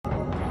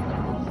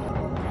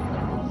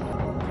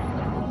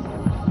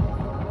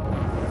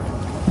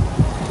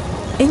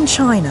In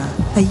China,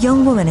 a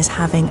young woman is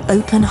having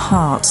open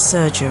heart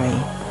surgery.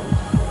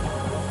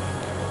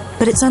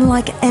 But it's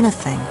unlike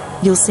anything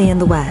you'll see in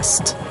the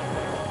West.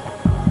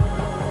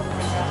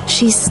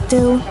 She's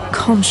still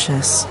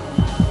conscious.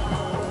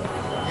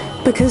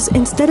 Because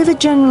instead of a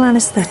general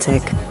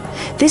anaesthetic,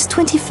 this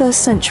 21st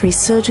century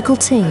surgical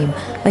team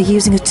are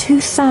using a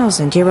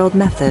 2,000-year-old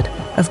method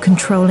of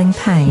controlling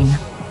pain.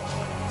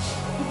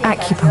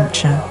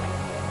 Acupuncture.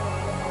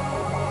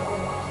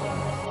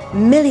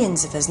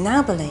 Millions of us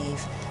now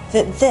believe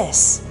that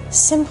this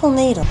simple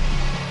needle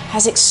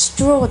has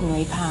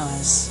extraordinary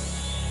powers.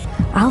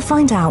 I'll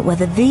find out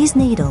whether these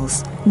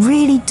needles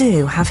really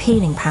do have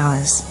healing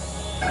powers.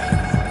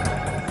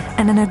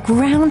 And in a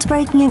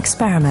groundbreaking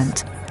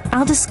experiment,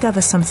 I'll discover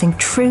something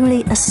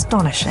truly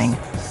astonishing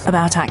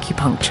about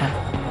acupuncture.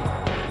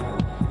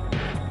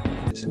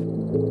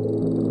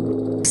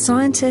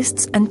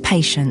 Scientists and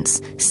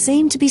patients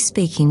seem to be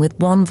speaking with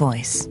one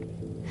voice,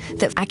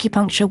 that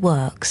acupuncture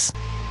works.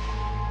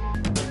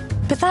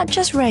 But that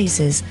just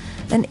raises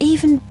an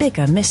even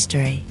bigger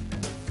mystery.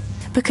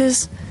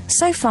 Because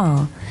so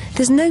far,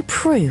 there's no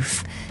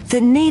proof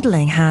that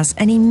needling has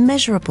any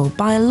measurable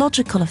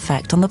biological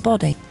effect on the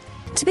body.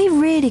 To be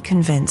really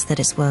convinced that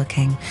it's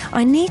working,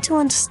 I need to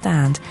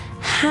understand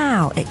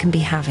how it can be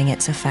having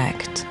its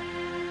effect.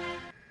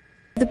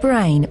 The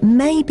brain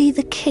may be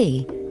the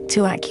key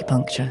to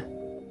acupuncture.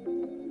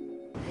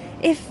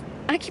 If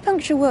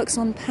acupuncture works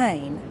on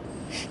pain,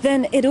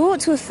 then it ought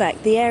to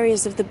affect the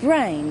areas of the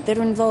brain that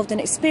are involved in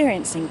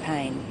experiencing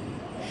pain.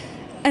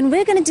 And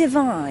we're going to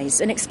devise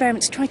an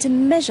experiment to try to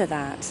measure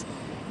that.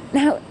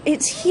 Now,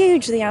 it's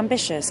hugely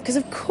ambitious because,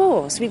 of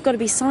course, we've got to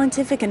be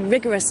scientific and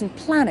rigorous and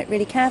plan it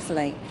really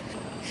carefully.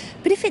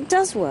 But if it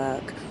does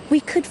work, we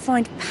could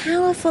find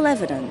powerful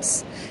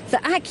evidence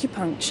that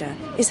acupuncture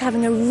is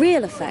having a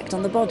real effect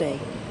on the body.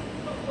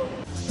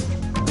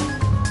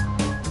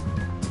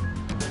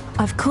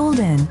 I've called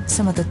in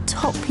some of the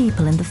top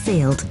people in the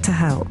field to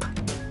help.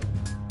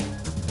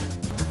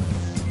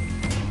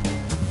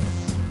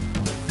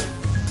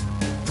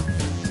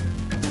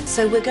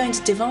 So we're going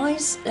to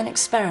devise an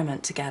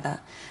experiment together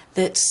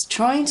that's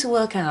trying to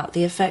work out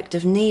the effect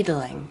of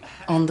needling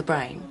on the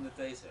brain.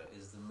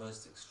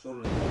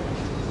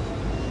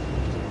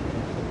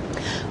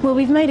 Well,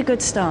 we've made a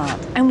good start,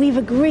 and we've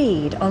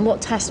agreed on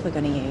what test we're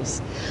going to use.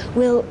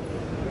 We'll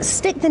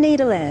stick the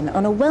needle in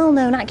on a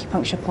well-known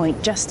acupuncture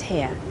point just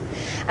here.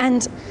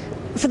 And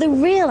for the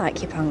real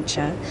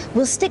acupuncture,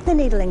 we'll stick the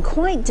needle in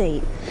quite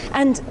deep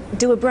and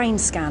do a brain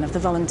scan of the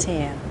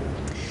volunteer.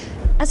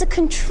 As a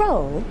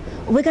control,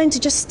 we're going to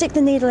just stick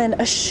the needle in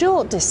a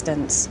short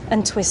distance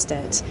and twist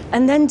it,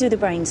 and then do the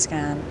brain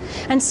scan.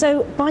 And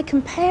so, by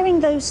comparing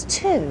those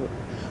two,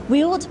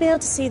 we ought to be able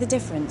to see the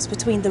difference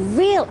between the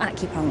real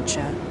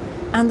acupuncture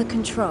and the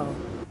control.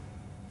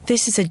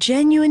 This is a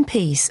genuine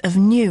piece of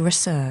new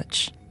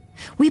research.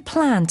 We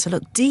plan to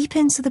look deep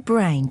into the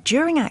brain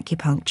during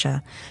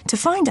acupuncture to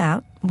find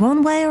out,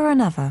 one way or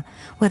another,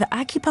 whether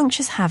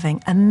acupuncture is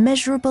having a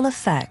measurable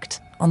effect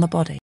on the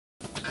body.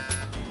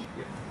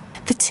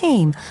 The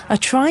team are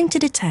trying to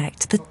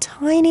detect the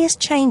tiniest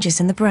changes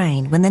in the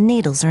brain when the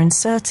needles are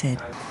inserted.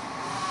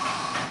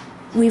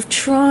 We've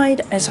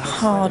tried as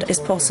hard as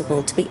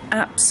possible to be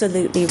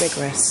absolutely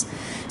rigorous.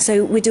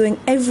 So we're doing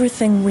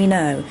everything we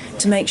know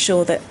to make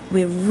sure that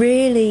we're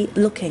really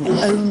looking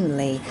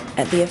only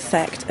at the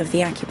effect of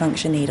the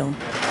acupuncture needle.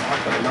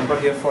 I've got a number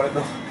here for it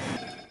though.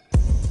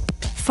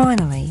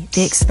 Finally,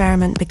 the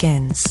experiment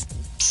begins.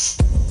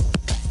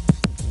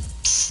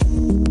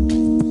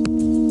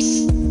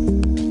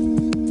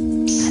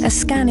 A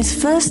scan is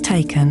first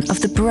taken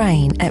of the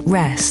brain at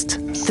rest,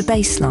 the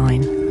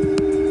baseline.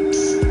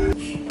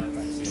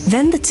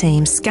 Then the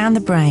team scan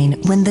the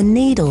brain when the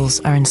needles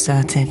are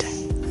inserted.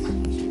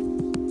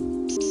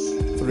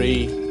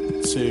 3,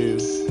 2,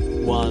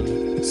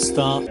 1,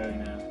 start.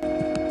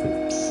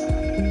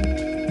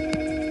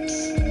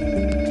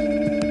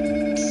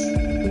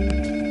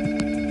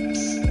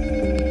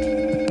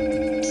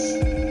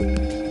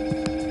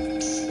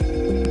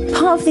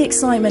 Part of the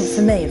excitement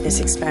for me of this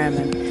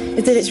experiment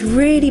is that it's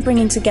really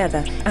bringing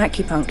together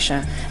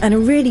acupuncture and a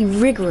really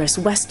rigorous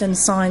Western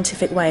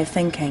scientific way of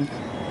thinking.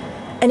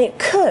 And it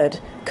could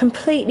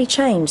completely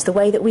change the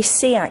way that we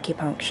see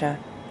acupuncture.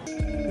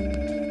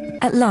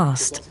 At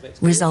last,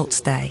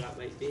 results day.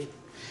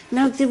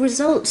 Now, the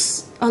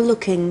results are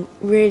looking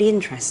really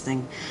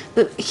interesting.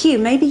 But Hugh,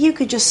 maybe you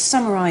could just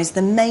summarise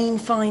the main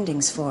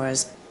findings for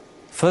us.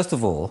 First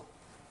of all,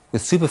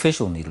 with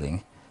superficial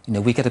needling,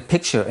 we get a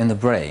picture in the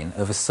brain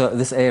of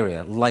this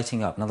area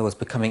lighting up, in other words,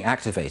 becoming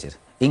activated,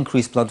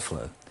 increased blood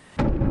flow.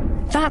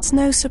 That's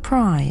no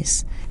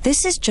surprise.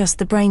 This is just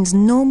the brain's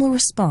normal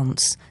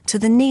response to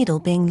the needle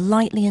being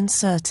lightly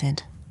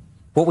inserted.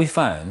 What we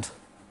found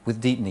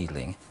with deep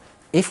needling,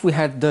 if we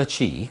had de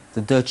qi,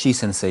 the de qi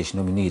sensation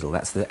of a needle,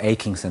 that's the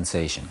aching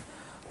sensation,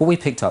 what we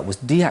picked up was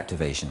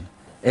deactivation.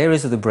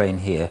 Areas of the brain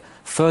here,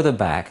 further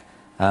back,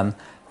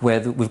 where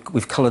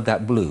we've coloured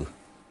that blue.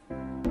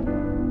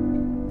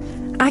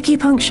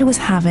 Acupuncture was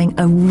having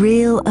a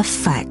real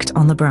effect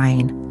on the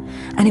brain.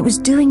 and it was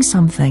doing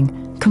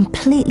something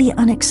completely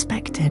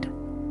unexpected.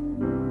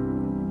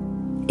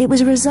 It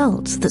was a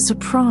result that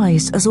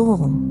surprised us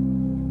all.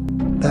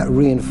 That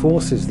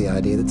reinforces the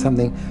idea that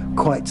something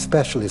quite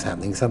special is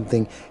happening,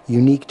 something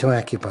unique to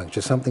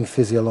acupuncture, something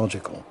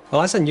physiological.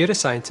 Well, as a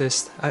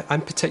neuroscientist,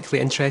 I'm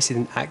particularly interested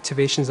in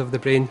activations of the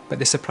brain, but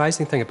the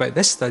surprising thing about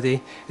this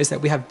study is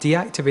that we have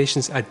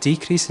deactivations, a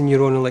decrease in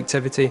neuronal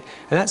activity,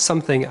 and that's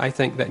something I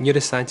think that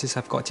neuroscientists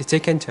have got to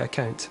take into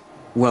account.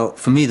 Well,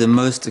 for me, the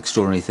most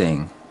extraordinary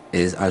thing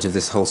is, out of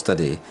this whole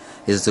study,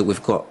 is that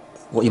we've got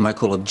what you might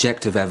call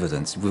objective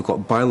evidence. We've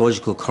got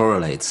biological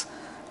correlates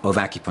of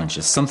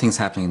acupuncture. Something's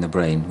happening in the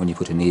brain when you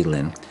put a needle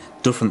in.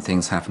 Different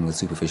things happen with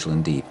superficial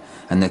and deep,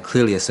 and they're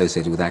clearly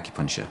associated with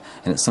acupuncture,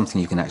 and it's something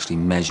you can actually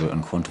measure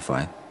and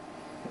quantify.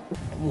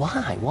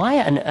 Why? Why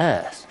on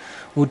earth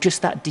would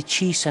just that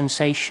qi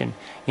sensation,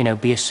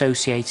 be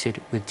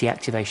associated with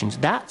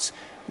deactivations? That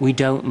we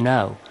don't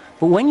know.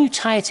 But when you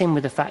tie it in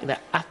with the fact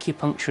that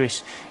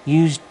acupuncturists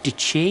use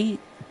qi,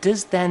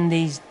 does then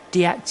these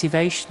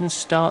deactivations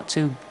start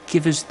to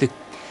give us the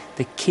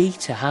key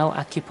to how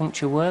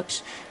acupuncture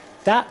works?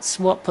 That's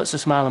what puts a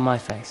smile on my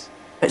face.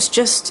 It's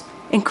just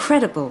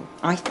incredible,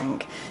 I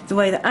think, the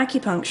way that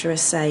acupuncturists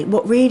say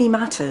what really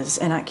matters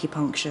in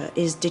acupuncture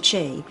is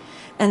qi.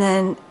 And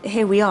then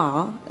here we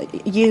are,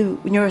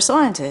 you,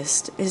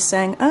 neuroscientist, is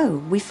saying, oh,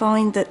 we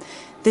find that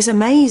this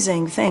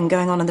amazing thing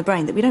going on in the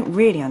brain that we don't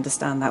really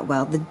understand that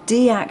well, the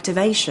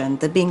deactivation,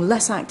 the being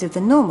less active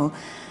than normal,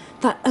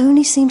 that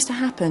only seems to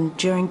happen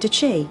during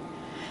qi.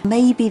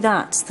 Maybe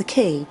that's the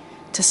key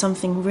to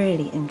something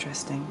really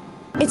interesting.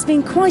 It's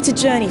been quite a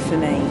journey for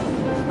me.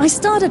 I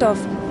started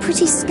off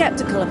pretty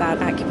sceptical about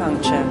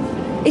acupuncture.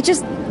 It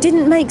just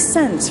didn't make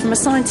sense from a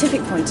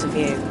scientific point of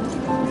view.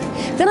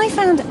 Then I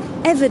found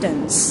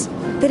evidence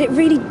that it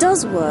really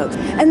does work,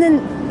 and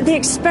then the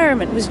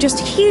experiment was just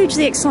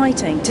hugely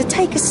exciting to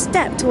take a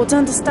step towards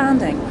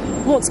understanding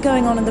what's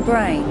going on in the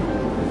brain.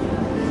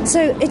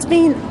 So it's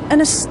been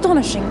an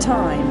astonishing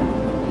time.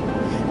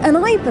 And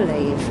I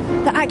believe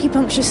that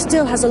acupuncture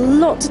still has a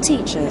lot to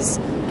teach us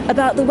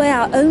about the way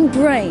our own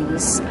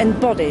brains and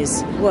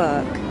bodies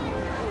work.